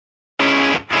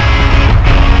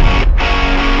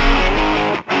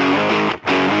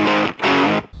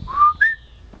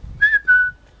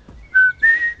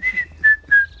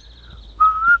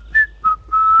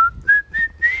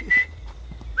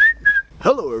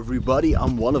everybody,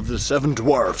 I'm one of the 7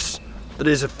 dwarfs. That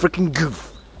is a freaking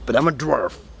goof, but I'm a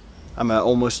dwarf. I'm an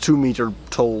almost 2-meter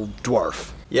tall dwarf.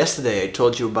 Yesterday I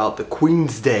told you about the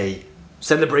Queen's Day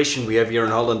celebration we have here in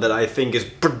Holland that I think is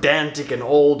pedantic and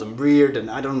old and weird,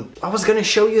 and I was gonna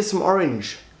show you some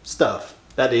orange stuff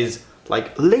that is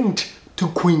like linked to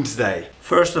Queen's Day.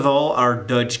 First of all, our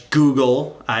Dutch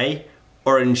Google,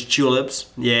 orange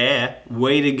tulips. Yeah,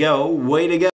 way to go, way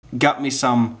to go. Got me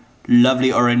some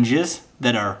lovely oranges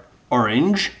that are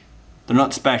orange. They're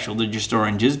not special, they're just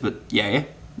oranges, but yeah,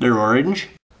 they're orange.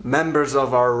 Members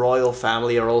of our royal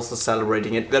family are also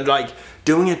celebrating it. They're like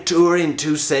doing a tour in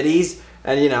 2 cities,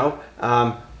 and you know,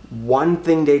 one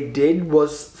thing they did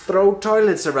was throw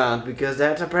toilets around, because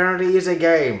that apparently is a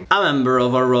game. A member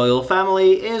of our royal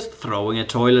family is throwing a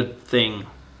toilet thing.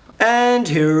 And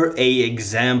here a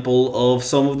example of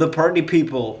some of the party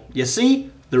people. You see?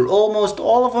 They're almost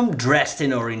all of them dressed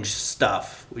in orange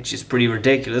stuff, which is pretty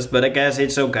ridiculous, but I guess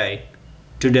it's okay.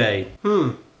 Today.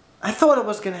 I thought I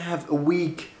was gonna have a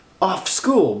week off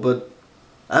school, but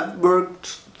I've worked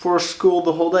for school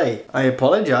the whole day. I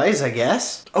apologize, I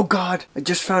guess. Oh God, I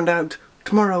just found out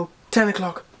tomorrow, 10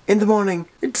 o'clock in the morning,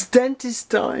 it's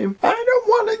dentist time. I don't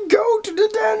want to go to the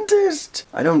dentist.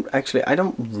 I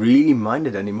don't really mind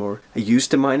it anymore. I used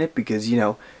to mind it because, you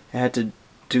know, I had to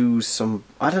do some,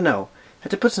 I don't know, had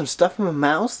to put some stuff in my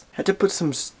mouth, had to put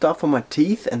some stuff on my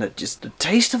teeth, and just the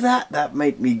taste of that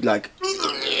made me like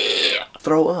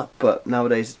throw up. But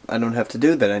nowadays I don't have to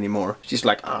do that anymore. It's just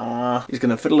like, he's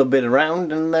gonna fiddle a bit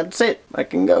around and that's it. I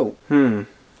can go.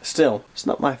 Still, it's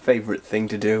not my favorite thing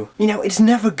to do. You know, it's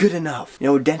never good enough. You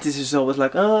know, dentists is always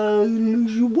like,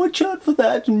 watch out for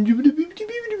that.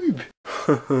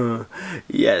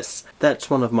 Yes,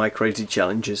 that's one of my crazy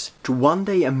challenges. To one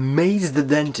day amaze the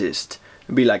dentist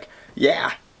and be like,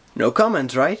 yeah, no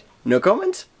comments, right? No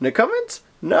comments? No comments?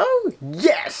 No?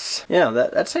 Yes! Yeah,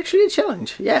 that's actually a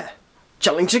challenge, yeah.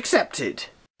 Challenge accepted.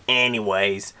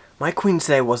 Anyways, my Queen's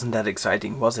Day wasn't that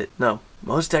exciting, was it? No.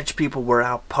 Most Dutch people were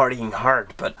out partying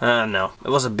hard, but no. It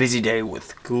was a busy day with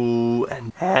school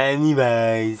and...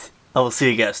 Anyways, I will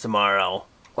see you guys tomorrow.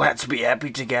 Let's be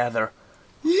happy together.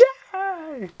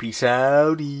 Yay! Peace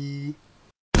outie.